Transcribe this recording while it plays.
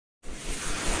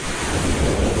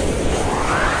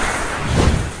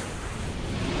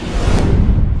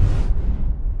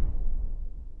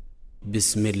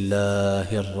بسم الله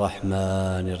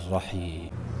الرحمن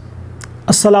الرحيم.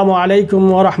 السلام عليكم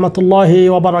ورحمة الله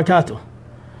وبركاته.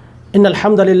 إن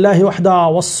الحمد لله وحده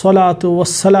والصلاة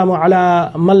والسلام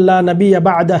على من لا نبي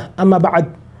بعده. أما بعد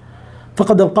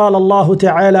فقد قال الله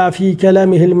تعالى في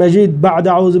كلامه المجيد بعد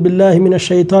أعوذ بالله من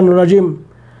الشيطان الرجيم.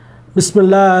 بسم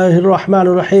الله الرحمن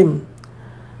الرحيم.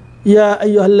 يا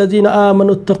أيها الذين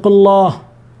آمنوا اتقوا الله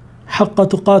حق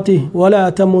تقاته ولا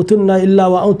تموتن إلا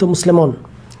وأنتم مسلمون.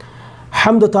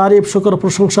 হামদ তারিফ শুকর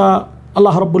প্রশংসা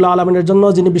আল্লাহ রাব্বুল আলামিনের জন্য,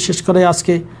 যিনি বিশেষ করে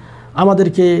আজকে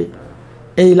আমাদেরকে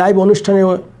এই লাইভ অনুষ্ঠানে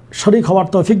শরীক হওয়ার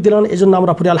তৌফিক দিলেন। এই জন্য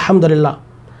আমরা পড়ি আলহামদুলিল্লাহ।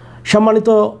 সম্মানিত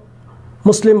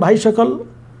মুসলিম ভাই সকল,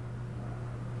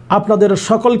 আপনাদের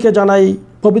সকলকে জানাই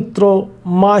পবিত্র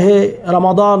মাহে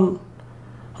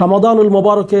রমাদানুল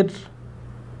মোবারকের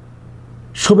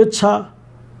শুভেচ্ছা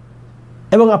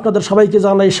এবং আপনাদের সবাইকে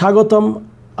জানাই স্বাগতম।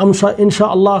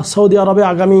 ইনশাআল্লাহ সৌদি আরবে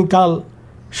আগামীকাল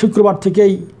শুক্রবার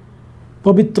থেকেই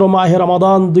পবিত্র মাহে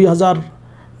রমাদান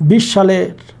 2020 সালের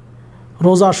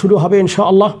রোজা শুরু হবে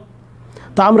ইনশাআল্লাহ।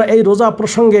 তা আমরা এই রোজা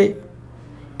প্রসঙ্গে,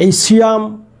 এই সিয়াম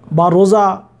বা রোজা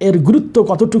এর গুরুত্ব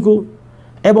কতটুকু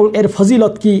এবং এর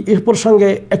ফজিলত কি, এর প্রসঙ্গে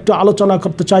একটু আলোচনা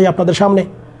করতে চাই আপনাদের সামনে।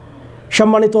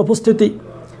 সম্মানিত উপস্থিতি,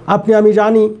 আমি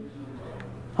জানি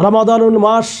রমাদানুল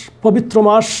মাস, পবিত্র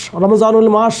মাস রমজানুল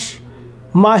মাস,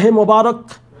 মাহে মোবারক,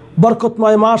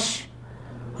 বরকতময় মাস,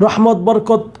 রহমত,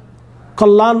 বরকত,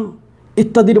 কল্যাণ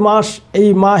ইত্যাদির মাস এই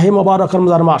মাহে মোবারক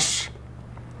রমজান মাস।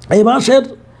 এই মাসের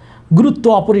গুরুত্ব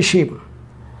অপরিসীম।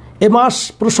 এ মাস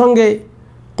প্রসঙ্গে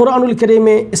কোরআনুল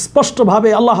কারীমে স্পষ্টভাবে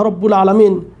আল্লাহ রাব্বুল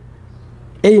আলামিন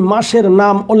এই মাসের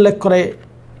নাম উল্লেখ করে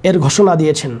এর ঘোষণা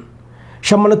দিয়েছেন।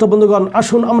 সম্মানিত বন্ধুগণ,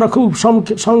 আসুন আমরা খুব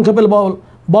সংক্ষেপে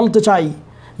বলতে চাই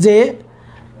যে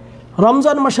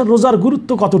রমজান মাসের রোজার গুরুত্ব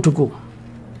কতটুকু।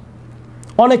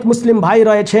 অনেক মুসলিম ভাই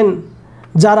রয়েছেন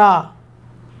যারা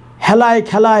হেলায়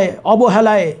খেলায়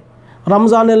অবহেলায়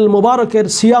রমজানুল মুবারকের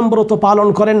সিয়াম ব্রত পালন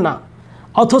করেন না,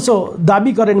 অথচ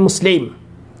দাবি করেন মুসলিম।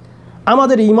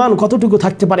 আমাদের ঈমান কতটুকু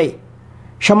থাকতে পারে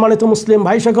সম্মানিত মুসলিম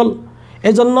ভাই সকল?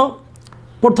 এজন্য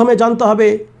প্রথমে জানতে হবে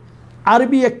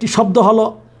আরবি একটি শব্দ হলো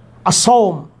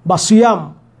আসওম বা সিয়াম।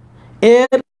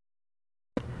 এর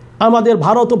আমাদের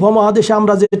ভারত উপমহাদেশে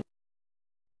আমরা যে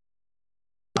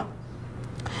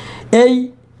এই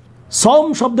সওম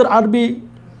শব্দের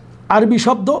আরবি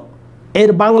শব্দ,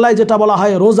 এর বাংলায় যেটা বলা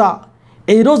হয় রোজা।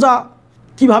 এই রোজা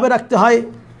কিভাবে রাখতে হয়,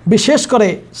 বিশেষ করে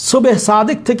সুবহ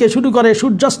সাদিক থেকে শুরু করে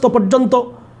সূর্যাস্ত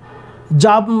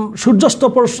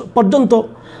পর্যন্ত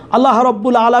আল্লাহ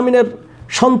রাব্বুল আলামিনের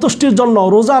সন্তুষ্টির জন্য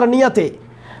রোজার নিয়াতে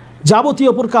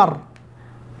যাবতীয় প্রকার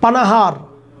পানাহার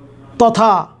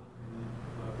তথা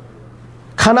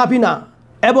খানাপিনা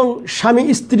এবং স্বামী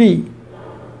স্ত্রী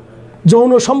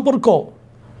যৌন সম্পর্ক,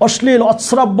 অশ্লীল,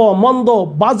 অশ্রাব্য, মন্দ,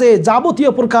 বাজে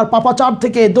যাবতীয় প্রকার পাপাচার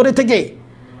থেকে দূরে থেকে,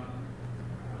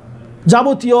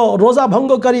 যাবতীয় রোজা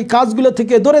ভঙ্গকারী কাজগুলো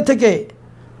থেকে দূরে থেকে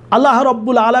আল্লাহ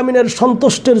রাব্বুল আলামিনের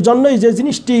সন্তুষ্টির জন্যই যে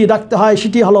জিনিসটি রাখতে হয়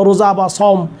সেটি হলো রোজা বা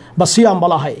সওম বা সিয়াম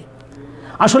বলা হয়।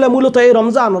 আসলে মূলত এই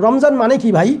রমজান মানে কি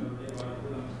ভাই?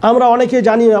 আমরা অনেকে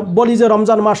জানি, বলি যে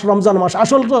রমজান মাস।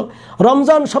 আসলে তো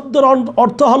রমজান শব্দের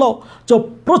অর্থ হলো যে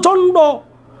প্রচণ্ড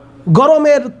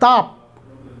গরমের তাপ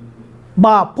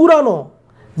বা পুরানো,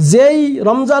 যেই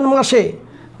রমজান মাসে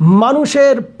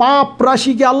মানুষের পাপ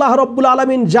রাশিকে আল্লাহ রাব্বুল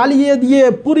আলামিন জ্বালিয়ে দিয়ে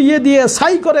পুড়িয়ে দিয়ে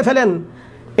ছাই করে ফেলেন,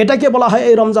 এটাকে বলা হয়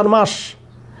এই রমজান মাস।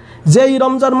 যেই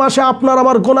রমজান মাসে আপনার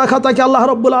আমার গুনাহ খাতাকে আল্লাহ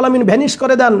রাব্বুল আলামিন ভ্যানিশ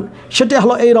করে দেন, সেটি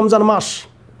হলো এই রমজান মাস।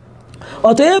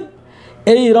 অতএব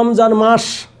এই রমজান মাস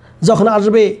যখন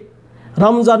আসবে,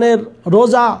 রমজানের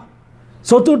রোজা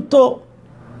চতুর্থ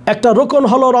একটা রোকন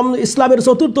হলো, ইসলামের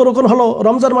চতুর্থ রোকন হলো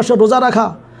রমজান মাসের রোজা রাখা।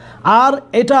 আর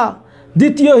এটা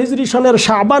দ্বিতীয় হিজরি সনের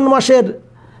শাবান মাসের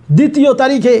 2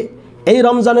 তারিখে এই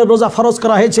রমজানের রোজা ফরজ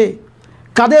করা হয়েছে।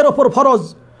 কাদের ওপর ফরজ?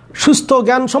 সুস্থ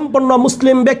জ্ঞানসম্পন্ন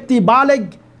মুসলিম ব্যক্তি, বালেগ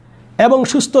এবং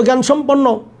সুস্থ জ্ঞানসম্পন্ন,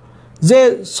 যে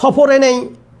সফরে নেই,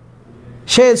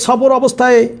 সে সফর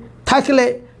অবস্থায় থাকলে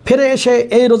ফিরে এসে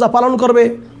এই রোজা পালন করবে।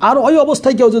 আর ওই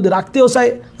অবস্থায় কেউ যদি রাখতেও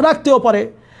চায় রাখতেও পারে।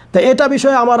 তো এটা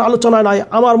বিষয়ে আমার আলোচনা নয়।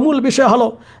 আমার মূল বিষয় হলো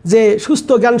যে সুস্থ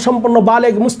জ্ঞানসম্পন্ন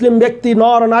বালেগ মুসলিম ব্যক্তি,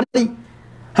 নর নারী,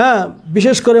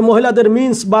 বিশেষ করে মহিলাদের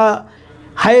মিন্স বা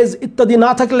হায়েজ ইত্যাদি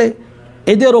না থাকলে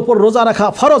এদের ওপর রোজা রাখা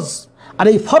ফরজ। আর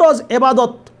এই ফরজ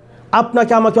ইবাদত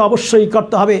আপনাকে আমাকে অবশ্যই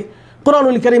করতে হবে।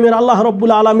 কোরআনুল কারীমের আল্লাহ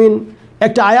রাব্বুল আলামিন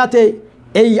একটা আয়াতে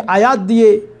এই আয়াত দিয়ে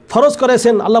ফরজ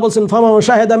করেছেন। আল্লাহ বলছেন, ফামান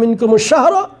শাহিদা মিনকুমুশ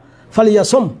শাহরা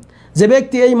ফালিয়াসুম। যে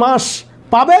ব্যক্তি এই মাস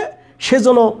পাবে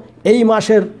সেজন্য এই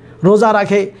মাসের রোজা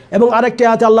রাখে। এবং আরেকটি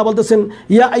আয়াতে আল্লাহ বলতেছেন,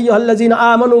 ইয়া আইয়ুহাল্লাযীনা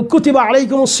আমানু কুতিবা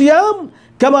আলাইকুমুস সিয়াম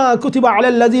কামা কুতিবা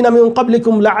আলাল্লাযীনা মিন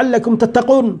ক্বাবলিকুম লাআল্লাকুম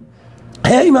তাত্তাকুন।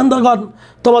 হে ঈমানদারগণ,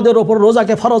 তোমাদের ওপর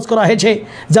রোজাকে ফরজ করা হয়েছে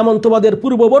যেমন তোমাদের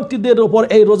পূর্ববর্তীদের ওপর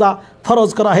এই রোজা ফরজ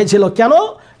করা হয়েছিল। কেন?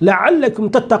 লাআল্লাকুম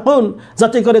তাত্তাকুন,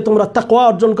 যাতে করে তোমরা তাকওয়া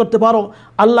অর্জন করতে পারো,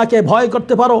 আল্লাহকে ভয়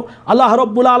করতে পারো, আল্লাহ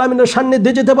রাব্বুল আলামিনের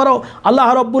সান্নিধ্যে যেতে পারো, আল্লাহ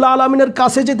রাব্বুল আলামিনের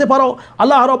কাছে যেতে পারো,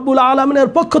 আল্লাহ রাব্বুল আলামিনের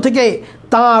পক্ষ থেকে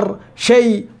তার সেই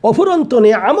অফুরন্ত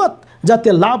নিয়ামত যাতে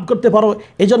লাভ করতে পারো,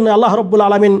 এই জন্য আল্লাহ রাব্বুল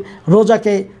আলামিন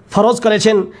রোজাকে ফরজ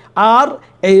করেছেন। আর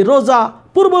এই রোজা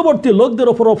পূর্ববর্তী লোকদের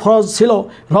ওপরও ফরজ ছিল।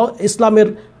 ইসলামের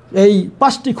এই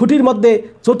 5টি খুঁটির মধ্যে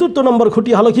 4th নম্বর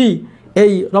খুঁটি হলো কি?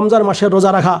 এই রমজান মাসের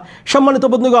রোজা রাখা। সম্মানিত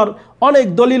বন্ধুগণ, অনেক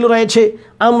দলিল রয়েছে।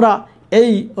 আমরা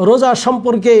এই রোজা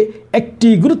সম্পর্কে একটি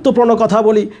গুরুত্বপূর্ণ কথা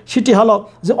বলি, সেটি হলো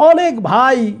যে অনেক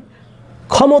ভাই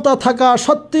ক্ষমতা থাকা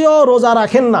সত্ত্বেও রোজা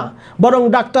রাখেন না, বরং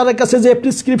ডাক্তারের কাছে যে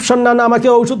প্রেসক্রিপশন না আমাকে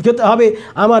ওষুধ খেতে হবে,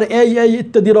 আমার এই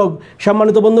ইত্যাদি রোগ।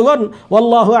 সম্মানিত বন্ধুগণ,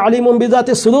 আল্লাহু আলিমুম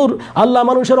বিযাতিস সুদূর, আল্লাহ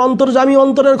মানুষের অন্তর্যামী,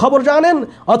 অন্তরের খবর জানেন।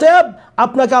 অতএব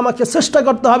আপনাকে আমাকে চেষ্টা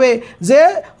করতে হবে যে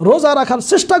রোজা রাখার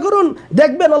চেষ্টা করুন,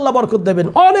 দেখবেন আল্লাহ বরকত দেবেন।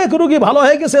 অনেক রোগী ভালো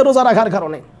হয়ে গেছে রোজা রাখার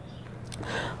কারণে।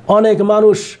 অনেক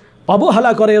মানুষ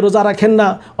অবহেলা করে রোজা রাখেন না,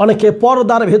 অনেকে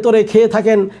পর্দার ভেতরে খেয়ে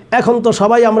থাকেন। এখন তো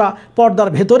সবাই আমরা পর্দার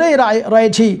ভেতরেই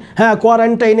রয়েছি। হ্যাঁ,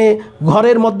 কোয়ারেন্টাইনে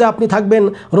ঘরের মধ্যে আপনি থাকবেন,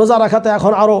 রোজা রাখাতে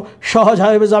এখন আরও সহজ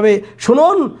হয়ে যাবে।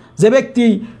 শুনুন, যে ব্যক্তি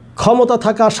ক্ষমতা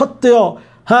থাকা সত্ত্বেও,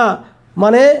 হ্যাঁ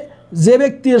মানে যে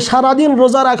ব্যক্তি সারাদিন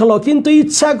রোজা রাখলো কিন্তু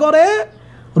ইচ্ছা করে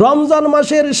রমজান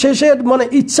মাসের শেষের মানে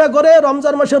ইচ্ছা করে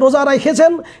রমজান মাসে রোজা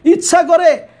রেখেছেন, ইচ্ছা করে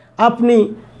আপনি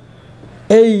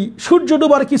এই সূর্য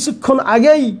ডুবার কিছুক্ষণ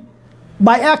আগেই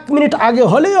বা 1 মিনিট আগে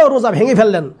হলেও রোজা ভেঙে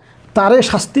ফেললেন, তারে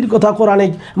শাস্তির কথা কোরআনে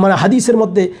মানে হাদিসের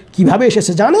মধ্যে কিভাবে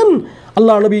এসেছে জানেন?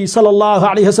 আল্লাহ নবী সাল্লাল্লাহু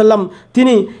আলাইহি ওয়াসাল্লাম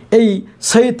তিনি এই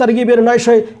সহিহ তারগিবের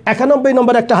 991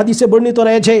 নম্বর একটা হাদিসে বর্ণিত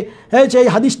রয়েছে। এই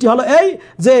হাদিসটি হলো এই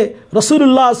যে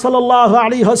রাসূলুল্লাহ সাল্লাল্লাহু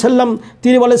আলাইহি ওয়াসাল্লাম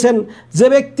তিনি বলেছেন, যে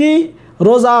ব্যক্তি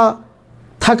রোজা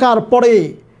থাকার পরে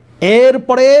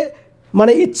এরপরে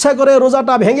মানে ইচ্ছা করে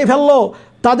রোজাটা ভেঙে ফেললো,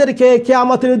 তাদেরকে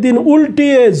কিয়ামতের দিন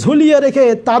উল্টিয়ে ঝুলিয়ে রেখে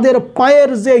তাদের পায়ের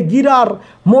যে গিরার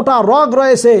মোটা রগ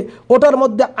রয়েছে ওটার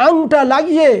মধ্যে আংটা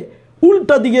লাগিয়ে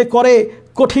উল্টা দিকে করে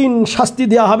কঠিন শাস্তি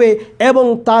দেওয়া হবে এবং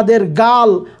তাদের গাল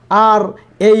আর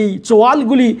এই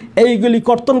চোয়ালগুলি এইগুলি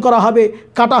কর্তন করা হবে,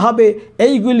 কাটা হবে,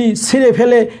 এইগুলি ছিঁড়ে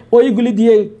ফেলে ওইগুলি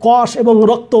দিয়ে কষ এবং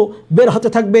রক্ত বের হতে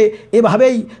থাকবে।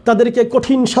 এভাবেই তাদেরকে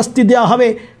কঠিন শাস্তি দেওয়া হবে।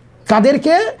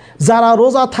 কাদেরকে? যারা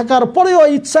রোজা থাকার পরেও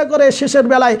ইচ্ছা করে শেষের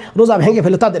বেলায় রোজা ভেঙে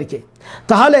ফেলে তাদেরকে।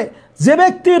 তাহলে যে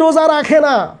ব্যক্তি রোজা রাখে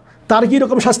না তার কী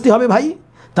রকম শাস্তি হবে ভাই?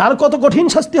 তার কত কঠিন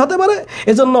শাস্তি হতে পারে।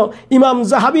 এজন্য ইমাম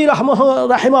জাহাবি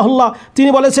রাহিমাহুল্লাহ তিনি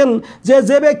বলেছেন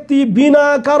যে ব্যক্তি বিনা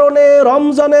কারণে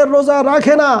রমজানের রোজা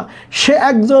রাখে না সে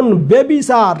একজন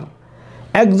বেবিচার,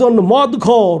 একজন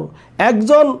মদখোর,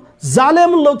 একজন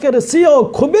জালেম লোকের চেয়েও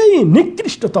খুবই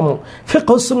নিকৃষ্টতম।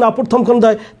 ফিকহ সুন্নাহ প্রথম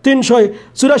খণ্ডে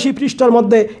 384 পৃষ্ঠার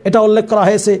মধ্যে এটা উল্লেখ করা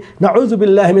হয়েছে।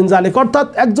 নাউযুবিল্লাহি মিন যালিক, অর্থাৎ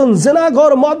একজন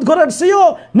জেনাঘর মদঘরের চেয়েও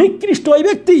নিকৃষ্ট ওই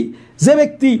ব্যক্তি যে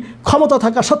ব্যক্তি ক্ষমতা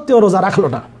থাকা সত্ত্বেও রোজা রাখলো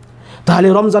না। তাহলে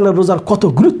রমজানের রোজার কত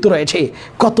গুরুত্ব রয়েছে,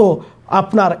 কত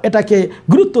আপনার এটাকে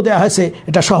গুরুত্ব দেওয়া হয়েছে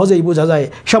এটা সহজেই বোঝা যায়।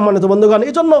 সম্মানিত বন্ধুগণ,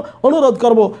 এই জন্য অনুরোধ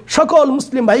করব সকল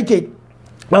মুসলিম ভাইকে,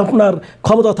 আপনার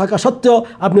ক্ষমতা থাকা সত্ত্বেও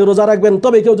আপনি রোজা রাখবেন।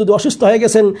 তবে কেউ যদি অসুস্থ হয়ে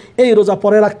গেছেন এই রোজা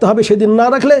পরে রাখতে হবে, সেদিন না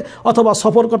রাখলে, অথবা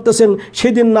সফর করতেছেন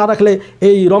সেদিন না রাখলে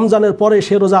এই রমজানের পরে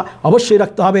সে রোজা অবশ্যই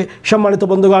রাখতে হবে। সম্মানিত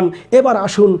বন্ধুগণ, এবার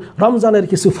আসুন রমজানের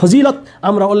কিছু ফজিলত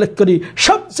আমরা উল্লেখ করি।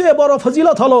 সবচেয়ে বড়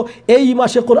ফজিলত হলো এই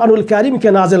মাসে কোরআনুল কারীমকে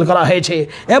নাযিল করা হয়েছে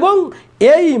এবং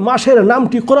এই মাসের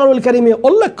নামটি কোরআনুল কারীমে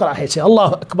উল্লেখ করা হয়েছে।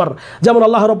 আল্লাহু আকবার। যেমন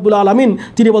আল্লাহ রাব্বুল আলামিন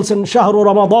তিনি বলছেন, শাহরু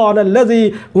রমাদান আল্লাযী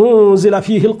উনজিলা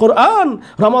ফীহিল কুরআন,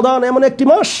 রমাদান এমন একটি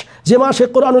মাস যে মাসে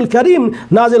কোরআনুল কারীম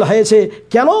নাযিল হয়েছে।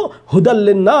 কেন? হুদাল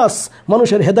লিন্নাস,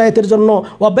 মানুষের হেদায়েতের জন্য,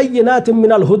 ওয়া বাইয়িনাতিম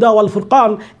মিনাল হুদা ওয়াল ফুরকান,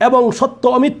 এবং সত্য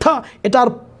ও মিথ্যা এটার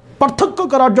পার্থক্য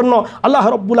করার জন্য আল্লাহ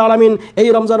রাব্বুল আলামিন এই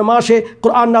রমজান মাসে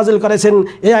কোরআন নাযিল করেছেন।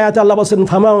 এই আয়াতে আল্লাহ বলেন,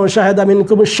 ফামান শাহাদা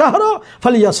মিনকুমুশ শাহরা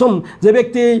ফালিয়াসুম, যে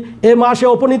ব্যক্তি এই মাসে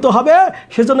উপনীত হবে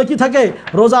সেজন্য কি থাকে?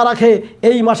 রোজা রাখে।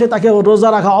 এই মাসে তাকে রোজা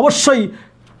রাখা অবশ্যই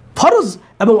ফরজ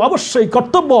এবং অবশ্যই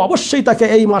কর্তব্য, অবশ্যই তাকে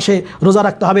এই মাসে রোজা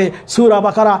রাখতে হবে। সূরা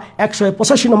বাকারা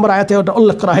 185 নম্বর আয়াতে ওটা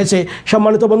উল্লেখ করা হয়েছে।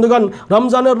 সম্মানিত বন্ধুগণ,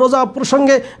 রমজানের রোজা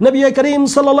প্রসঙ্গে নবী করিম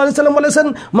সাল্লাল্লাহু আলাইহি ওয়াসাল্লাম বলেছেন,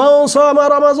 মান সামা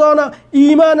রমাযানা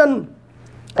ঈমানান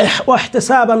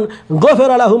واحتسابا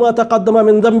غفر له ما تقدم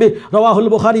من ذنبه রাওয়াহুল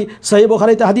বুখারী সহিহ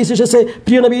বুখারীতে হাদিস এসেছে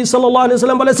প্রিয় নবী সাল্লাল্লাহু আলাইহি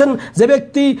ওয়াসাল্লাম বলেছেন যে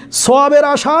ব্যক্তি সওয়াবের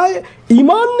আশায়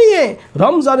ঈমান নিয়ে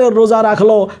রমজানের রোজা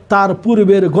রাখলো তার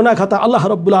পূর্বের গুনাহ খাতা আল্লাহ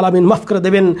রাব্বুল আলামিন মাফ করে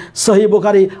দেবেন সহিহ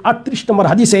বুখারী 38 নম্বর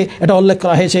হাদিসে এটা উল্লেখ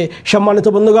করা হয়েছে সম্মানিত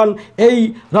বন্ধুগণ এই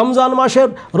রমজান মাসের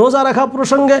রোজা রাখা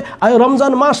প্রসঙ্গে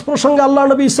রমজান মাস প্রসঙ্গে আল্লাহ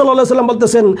নবী সাল্লাল্লাহু আলাইহি ওয়াসাল্লাম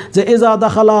বলতেছেন যে ইজা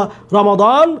দাখালা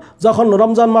রমাদান যখন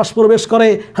রমজান মাস প্রবেশ করে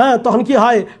হ্যাঁ তখন কি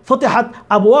হয় ফতিহাত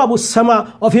আবওয়াবুস সামা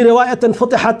ওয়া ফি রিওয়ায়াতিন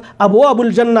ফতিহাত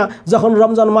আবওয়াবুল জান্নাহ যখন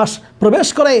রমজান মাস প্রবেশ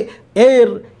করে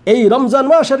এই রমজান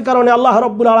মাসের কারণে আল্লাহ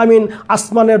রাব্বুল আলামিন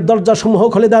আসমানের দরজাসমূহ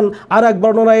খুলে দেন আর এক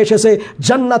বর্ণনায় এসেছে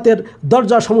জান্নাতের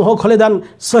দরজাসমূহ খুলে দেন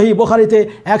সহিহ বুখারীতে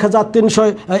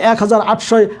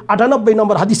 1898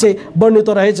 নম্বর হাদিসে বর্ণিত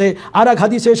রয়েছে আর এক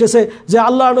হাদিসে এসেছে যে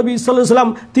আল্লাহ নবী সাল্লাল্লাহু আলাইহি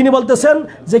ওয়াসাল্লাম তিনি বলতেছেন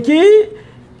যে কি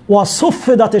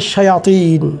ওয়াসুফিদাতিশ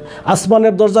শায়াতিন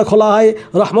আসমানের দরজা খোলা হয়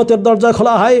রহমতের দরজা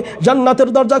খোলা হয় জান্নাতের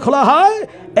দরজা খোলা হয়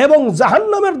এবং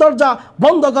জাহান্নামের দরজা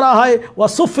বন্ধ করা হয়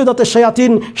ওয়াসুফিদাতিশ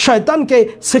শায়াতিন শয়তানকে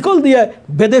শিকল দিয়ে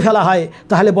বেঁধে ফেলা হয়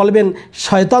তাহলে বলবেন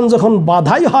শয়তান যখন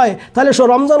বাধাই হয় তাহলে সে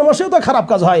রমজান মাসেও তো খারাপ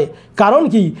কাজ হয় কারণ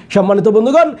কি সম্মানিত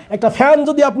বন্ধুগণ একটা ফ্যান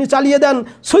যদি আপনি চালিয়ে দেন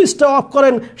সুইচটা অফ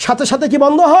করেন সাথে সাথে কি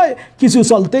বন্ধ হয় কিছু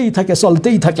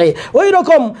চলতেই থাকে ওই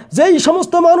রকম যেই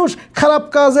সমস্ত মানুষ খারাপ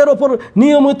কাজের ওপর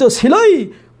নিয়মিত ছিলই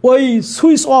ওই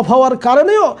সুইচ অফ হওয়ার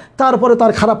কারণেও তারপরে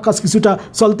তার খারাপ কাজ কিছুটা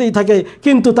চলতেই থাকে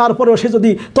কিন্তু তারপরেও সে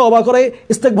যদি তওবা করে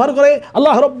ইস্তেগফার করে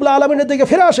আল্লাহ রাব্বুল আলামিনের দিকে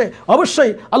ফিরে আসে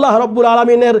অবশ্যই আল্লাহ রাব্বুল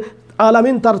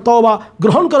আলামিন তার তওবা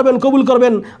গ্রহণ করবেন কবুল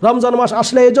করবেন রমজান মাস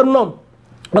আসলে এই জন্য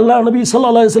আল্লাহ নবী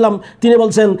সাল্লাল্লাহু আলাইহি ওয়াসাল্লাম তিনি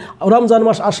বলছেন রমজান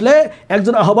মাস আসলে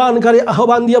একজন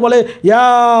আহ্বান দিয়ে বলে ইয়া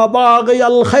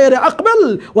বাগিয়াল খায়রে আকবাল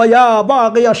ওয়া ইয়া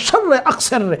বাগিয়াশ শাররে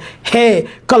আকসির হে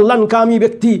কল্যাণকামী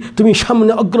ব্যক্তি তুমি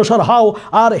সামনে অগ্রসর হও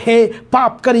আর হে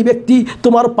পাপকারী ব্যক্তি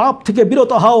তোমার পাপ থেকে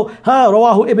বিরত হও হ্যাঁ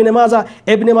রাওয়াহু ইবনে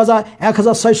মাজাহ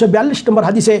 1642 নম্বর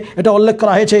হাদিসে এটা উল্লেখ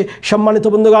করা হয়েছে সম্মানিত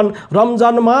বন্ধুগণ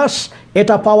রমজান মাস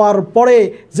এটা পাওয়ার পরে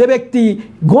যে ব্যক্তি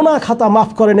গুনাহ খাতা মাফ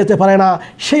করে নিতে পারে না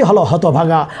সেই হলো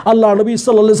হতভাগা আল্লাহ নবী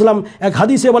সাল্লাল্লাহু আলাইহি ওয়াসাল্লাম এক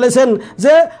হাদিসে বলেছেন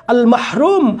যে আল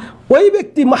মাহরুম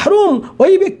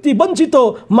ওই ব্যক্তি বঞ্চিত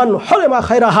মান হরমা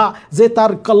খায়রাহা যে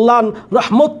তার কল্যাণ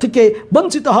রহমত থেকে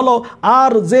বঞ্চিত হলো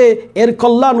আর যে এর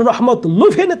কল্যাণ রহমত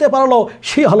লুফে নিতে পারলো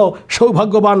সে হলো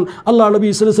সৌভাগ্যবান আল্লাহ নবী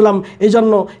সাল্লাল্লাহু আলাইহি ওয়াসাল্লাম এই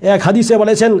জন্য এক হাদিসে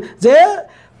বলেছেন যে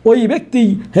ওই ব্যক্তি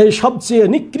সবচেয়ে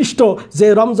নিকৃষ্ট যে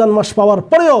রমজান মাস পাওয়ার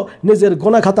পরেও নিজের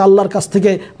গুনাহ খাতা আল্লাহর কাছ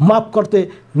থেকে মাফ করতে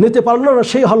নিতে পারল না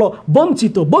সেই হলো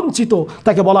বঞ্চিত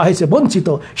তাকে বলা হয়েছে বঞ্চিত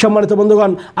সম্মানিত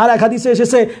বন্ধুগণ আর এক হাদিসে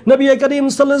এসেছে নবী করিম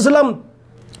সাল্লাল্লাহু আলাইহি ওয়াসাল্লাম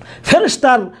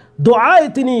ফেরেশতার দোয়ায়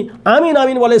তিনি আমিন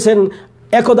আমিন বলেছেন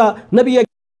একদা নবী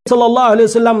সাল্লাল্লাহু আলাইহি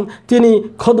ওয়াসাল্লাম তিনি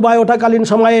খুতবায় ওঠাকালীন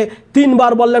সময়ে 3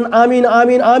 বার বললেন আমিন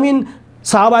আমিন আমিন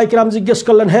সাহাবায়ে কিরাম জিজ্ঞেস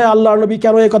করলেন হে আল্লাহর নবী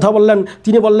কেন এই কথা বললেন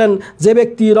তিনি বললেন যে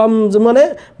ব্যক্তি রমজানে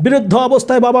বৃদ্ধ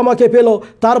অবস্থায় বাবা মাকে পেল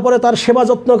তারপরে তার সেবা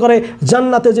যত্ন করে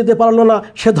জান্নাতে যেতে পারলো না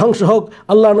সে ধ্বংস হোক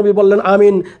আল্লাহর নবী বললেন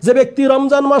আমিন যে ব্যক্তি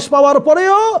রমজান মাস পাওয়ার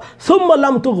পরেও সুম্মা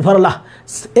লাম তুগফার লাহ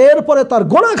এরপরে তার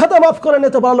গুনাহ খাতা মাফ করে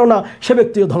নিতে পারলো না সে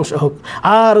ব্যক্তিও ধ্বংস হোক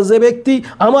আর যে ব্যক্তি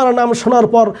আমার নাম শোনার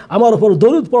পর আমার উপর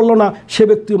দরুদ পড়লো না সে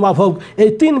ব্যক্তিও মাফ হোক এই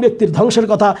 3 ব্যক্তির ধ্বংসের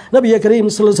কথা নবী করিম সাল্লাল্লাহু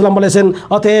আলাইহি ওয়াসাল্লাম বলেছেন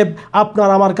অতএব আপনার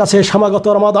আমার কাছে গত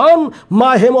রমাদান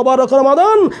মাহে মোবারক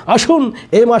রমাদান আসুন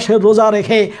এই মাসের রোজা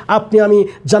রেখে আপনি আমি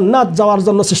জান্নাত যাওয়ার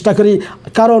জন্য চেষ্টা করি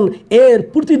কারণ এর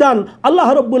প্রতিদান আল্লাহ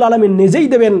রাব্বুল আলামিন নিজেই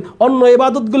দেবেন অন্য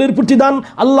ইবাদতগুলির প্রতিদান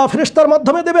আল্লাহ ফেরেশতার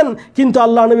মাধ্যমে দেবেন কিন্তু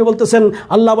আল্লাহ নবী বলতেছেন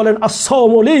আল্লাহ বলেন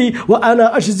আস-সাওমু লি ওয়া আনা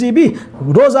আজজি বিহি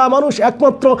রোজা মানুষ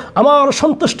একমাত্র আমার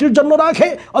সন্তুষ্টির জন্য রাখে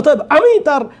অতএব আমি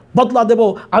তার বদলা দেব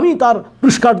আমি তার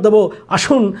পুরস্কার দেব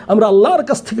আসুন আমরা আল্লাহর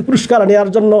কাছ থেকে পুরস্কার নেওয়ার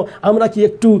জন্য আমরা কি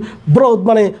একটু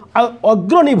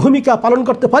অগ্রণী ভূমিকা পালন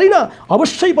করতে পারি না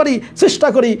অবশ্যই পারি চেষ্টা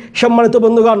করি সম্মানিত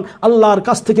বন্ধুগণ আল্লাহর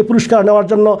কাছ থেকে পুরস্কার নেওয়ার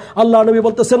জন্য আল্লাহ নবী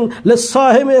বলতেছেন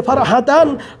লিস-সাহিমি ফারহাতান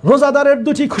রোজাদারের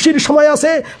দুটি খুশির সময়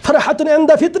আছে ফারহাতুন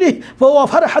ইনদা ফিতরি ওয়া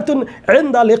ফারহাতুন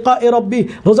ইনদা লিকাই রাব্বি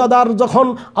রোজাদার যখন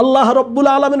আল্লাহ রাব্বুল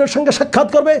আলামিনের সঙ্গে সাক্ষাৎ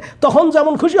করবে তখন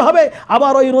যেমন খুশি হবে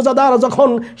আবার ওই রোজাদার যখন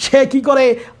সে কি করে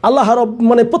আল্লাহ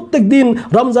প্রত্যেক দিন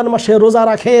রমজান মাসে রোজা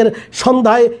রাখে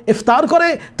সন্ধ্যায় ইফতার করে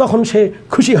তখন সে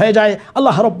খুশি হয়ে যায়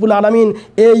আল্লাহ রাব্বুল আলামিন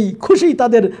এই খুশি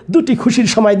তাদের দুটি খুশির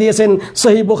সময় দিয়েছেন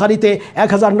সহিহ বুখারীতে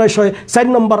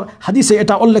 1904 নম্বর হাদিসে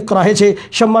এটা উল্লেখ করা হয়েছে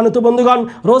সম্মানিত বন্ধুগণ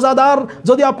রোজাদার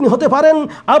যদি আপনি হতে পারেন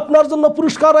আপনার জন্য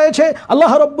পুরস্কার রয়েছে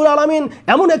আল্লাহ রাব্বুল আলামিন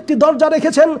এমন একটি দরজা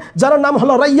রেখেছেন যার নাম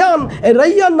হলো রায়্যান এই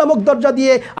রায়্যান নামক দরজা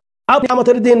দিয়ে আপনি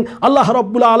কিয়ামতের দিন আল্লাহ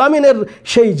রাব্বুল আলামিনের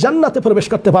সেই জান্নাতে প্রবেশ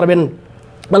করতে পারবেন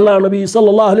আল্লাহ নবী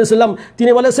সাল্লাল্লাহু আলাইহি ওয়াসাল্লাম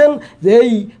তিনি বলেছেন যে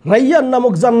এই রায়্যান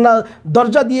নামক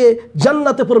দরজা দিয়ে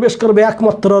জান্নাতে প্রবেশ করবে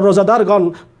একমাত্র রোজাদারগণ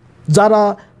যারা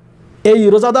এই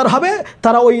রোজাদার হবে,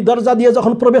 তারা ওই দরজা দিয়ে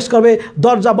যখন প্রবেশ করবে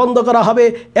দরজা বন্ধ করা হবে,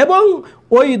 এবং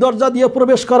ওই দরজা দিয়ে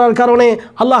প্রবেশ করার কারণে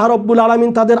আল্লাহ রব্বুল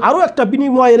আলামিন তাদের আরও একটা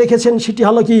বিনিময় রেখেছেন, সেটি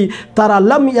হলো কি, তারা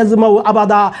লাম ইয়াজমাউ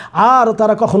আবাদা, আর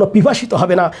তারা কখনো পিপাসিত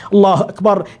হবে না। আল্লাহু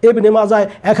আকবার। ইবনে মাজাহ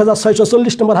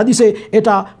 1640 নম্বর হাদিসে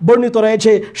এটা বর্ণিত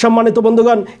রয়েছে। সম্মানিত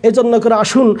বন্ধুগণ, এজন্য করে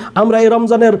আসুন আমরা এই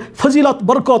রমজানের ফজিলত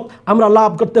বরকত আমরা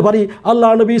লাভ করতে পারি। আল্লাহ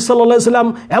নবী সাল্লাল্লাহু আলাইহি সাল্লাম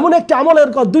এমন একটি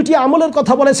দুইটি আমলের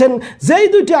কথা বলেছেন, যেই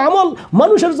দুইটি আমল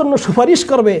মানুষের জন্য সুপারিশ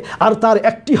করবে, আর তার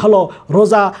একটি হলো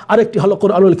রোজা, আরেকটি হলো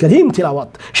কোরআনুল কারীম তিলাওয়াত।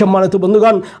 সম্মানিত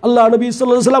বন্ধুগণ, আল্লাহ নবী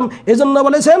সাল্লাল্লাহু আলাইহি সাল্লাম এজন্য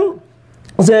বলেছেন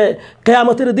যে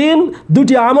কিয়ামতের দিন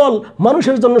দুটি আমল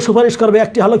মানুষের জন্য সুপারিশ করবে,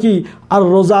 একটি হলো কি, আর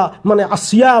রোজা মানে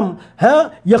আসিয়াম। হ্যাঁ,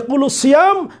 ইয়াকুলু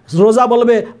সিয়াম, রোজা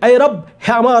বলবে, আই রব,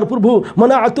 হে আমার প্রভু,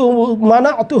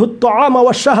 মানাতুহু তাআমা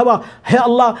ওয়াশ শাহওয়া, হে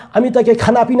আল্লাহ আমি তাকে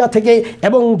খানাপিনা থেকে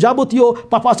এবং যাবতীয়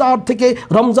পাপাচার থেকে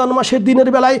রমজান মাসের দিনের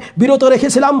বেলায় বিরত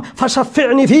রেখেছিলাম।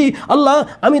 ফাশাফি'নি ফি, আল্লাহ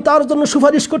আমি তার জন্য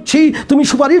সুপারিশ করছি, তুমি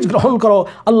সুপারিশ গ্রহণ করো।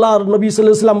 আল্লাহর নবী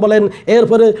সাল্লাল্লাহু আলাইহি সাল্লাম বলেন,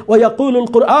 এরপরে ওয়া ইয়াকুলুল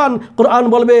কুরআন, কুরআন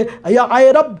বলবে, ইয়া আই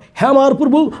রব, হে আমার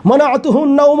প্রভু, মানাতুহু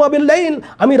নাওমা বিল-লাইল,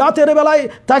 আমি রাতের বেলায়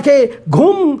তাকে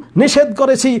ঘুম নিষেধ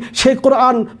করেছি, সে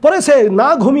কোরআন পড়েছে, না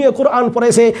ঘুমিয়ে কোরআন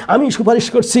পড়েছে, আমি সুপারিশ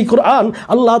করছি কোরআন,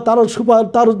 আল্লাহ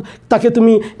তাকে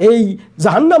তুমি এই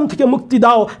জাহান্নাম থেকে মুক্তি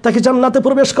দাও, তাকে জান্নাতে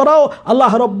প্রবেশ করাও।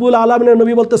 আল্লাহ রব্বুল আলামিনের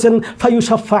নবী বলতেছেন,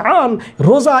 ফায়ুশাফাআন,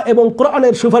 রোজা এবং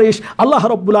কোরআনের সুপারিশ আল্লাহ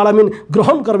রব্বুল আলামিন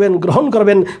গ্রহণ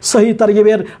করবেন। সহিহ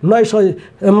তারগিবের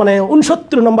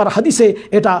 969 নম্বর হাদিসে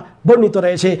এটা বর্ণিত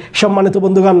রয়েছে। সম্মানিত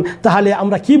বন্ধুগণ, তাহলে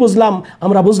আমরা কি বুঝলাম?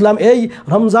 আমরা বুঝলাম এই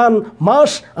রমজান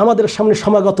মাস আমাদের সামনে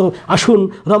সমাগত, আসুন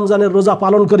রমজানের রোজা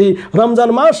পালন করি। রমজান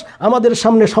মাস আমাদের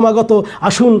সামনে সমাগত,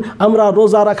 আসুন আমরা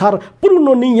রোজা রাখার পূর্ণ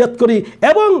নিয়ত করি,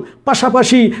 এবং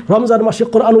পাশাপাশি রমজান মাসে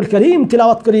কোরআনুল কারীম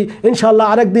তিলাওয়াত করি। ইনশাআল্লাহ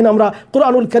আরেকদিন আমরা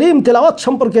কোরআনুল কারীম তিলাওয়াত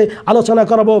সম্পর্কে আলোচনা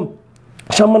করব।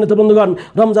 সম্মানিত বন্ধুগণ,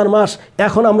 রমজান মাস,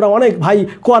 এখন আমরা অনেক ভাই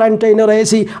কোয়ারেন্টাইনে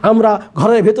রয়েছি, আমরা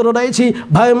ঘরের ভেতরে রয়েছি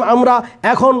ভাই, আমরা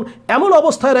এখন এমন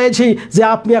অবস্থায় রয়েছি যে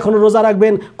আপনি এখন রোজা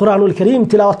রাখবেন, কোরআনুল কারীম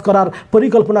তিলাওয়াত করার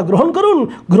পরিকল্পনা গ্রহণ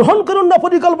করুন না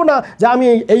পরিকল্পনা যে আমি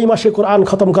এই মাসে কোরআন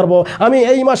খতম করব, আমি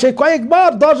এই মাসে কয়েকবার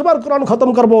 10 বার কোরআন খতম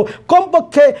করব,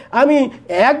 কমপক্ষে আমি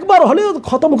একবার হলেও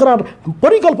খতম করার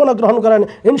পরিকল্পনা গ্রহণ করেন।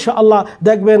 ইনশাআল্লাহ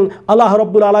দেখবেন আল্লাহ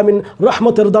রব্বুল আলামিন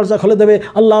রহমতের দরজা খুলে দেবে।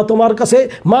 আল্লাহ তোমার কাছে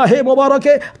মাহে মোবারক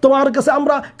তোমার কাছে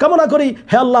আমরা কামনা করি,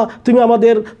 হে আল্লাহ তুমি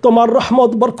আমাদের তোমার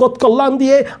রহমত বরকত কল্যাণ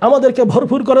দিয়ে আমাদেরকে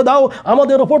ভরপুর করে দাও,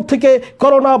 আমাদের ওপর থেকে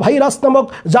করোনা ভাইরাস নামক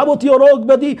যাবতীয় রোগ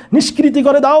ব্যাধি নিষ্কৃতি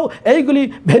করে দাও, এইগুলি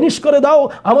ভেনিশ করে দাও,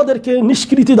 আমাদেরকে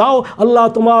নিষ্কৃতি দাও। আল্লাহ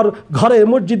তোমার ঘরে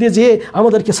মসজিদে যেয়ে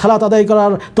আমাদেরকে সালাত আদায়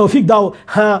করার তৌফিক দাও।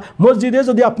 হ্যাঁ, মসজিদে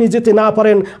যদি আপনি যেতে না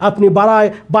পারেন, আপনি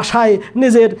বাসায়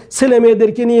নিজের ছেলে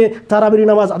মেয়েদেরকে নিয়ে তারাবির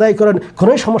নামাজ আদায় করেন,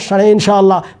 কোনো সমস্যা নেই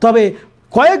ইনশাআল্লাহ। তবে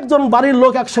কয়েকজন বাড়ির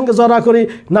লোক একসঙ্গে জড়া করে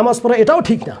নামাজ পড়া এটাও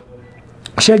ঠিক না।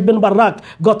 শেখ বিন বাররাক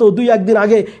গত 2-1 দিন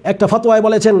আগে একটা ফতোয়ায়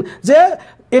বলেছেন যে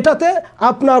এটাতে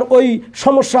আপনার ওই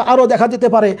সমস্যা আরও দেখা যেতে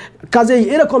পারে। কাজেই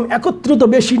এরকম একত্রিত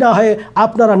বেশি না হয়ে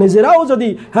আপনারা নিজেরাও যদি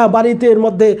বাড়িতে এর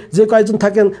মধ্যে যে কয়েকজন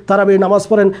থাকেন তারাবির নামাজ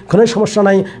পড়েন, কোনো সমস্যা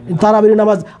নাই। তারাবির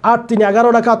নামাজ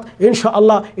 8-3-11 রাকাত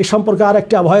ইনশাআল্লাহ। এই সম্পর্কে আর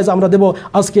একটা ভয়েস আমরা দেব।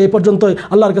 আজকে এই পর্যন্তই।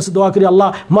 আল্লাহর কাছে দোয়া করি, আল্লাহ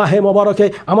মাহে মোবারকে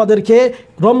আমাদেরকে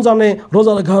রমজানে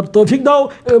রোজা রাখার তৌফিক দাও,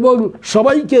 এবং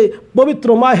সবাইকে পবিত্র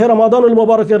মাহে রমাদানুল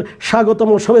মোবারকের স্বাগতম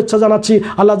শুভেচ্ছা জানাচ্ছি।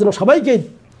 আল্লাহ যেন সবাইকে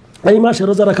এই মাসে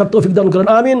রোজা রাখার তৌফিক দান করেন।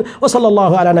 আমিন। ওয়া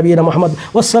সাল্লাল্লাহু আলা নবিয়িনা মুহাম্মদ।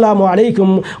 ওয়াসসালামু আলাইকুম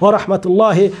ওয়া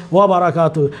রাহমাতুল্লাহি ওয়া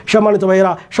বারাকাতুহু। সম্মানিত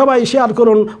ভাইরা, সবাই শেয়ার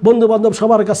করুন, বন্ধু বান্ধব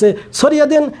সবার কাছে ছড়িয়ে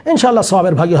দিন, ইনশাআল্লাহ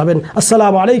সওয়াবের ভাগী হবেন।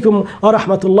 আসসালামু আলাইকুম ওয়া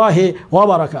রাহমাতুল্লাহি ওয়া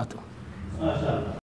বারাকাতুহু।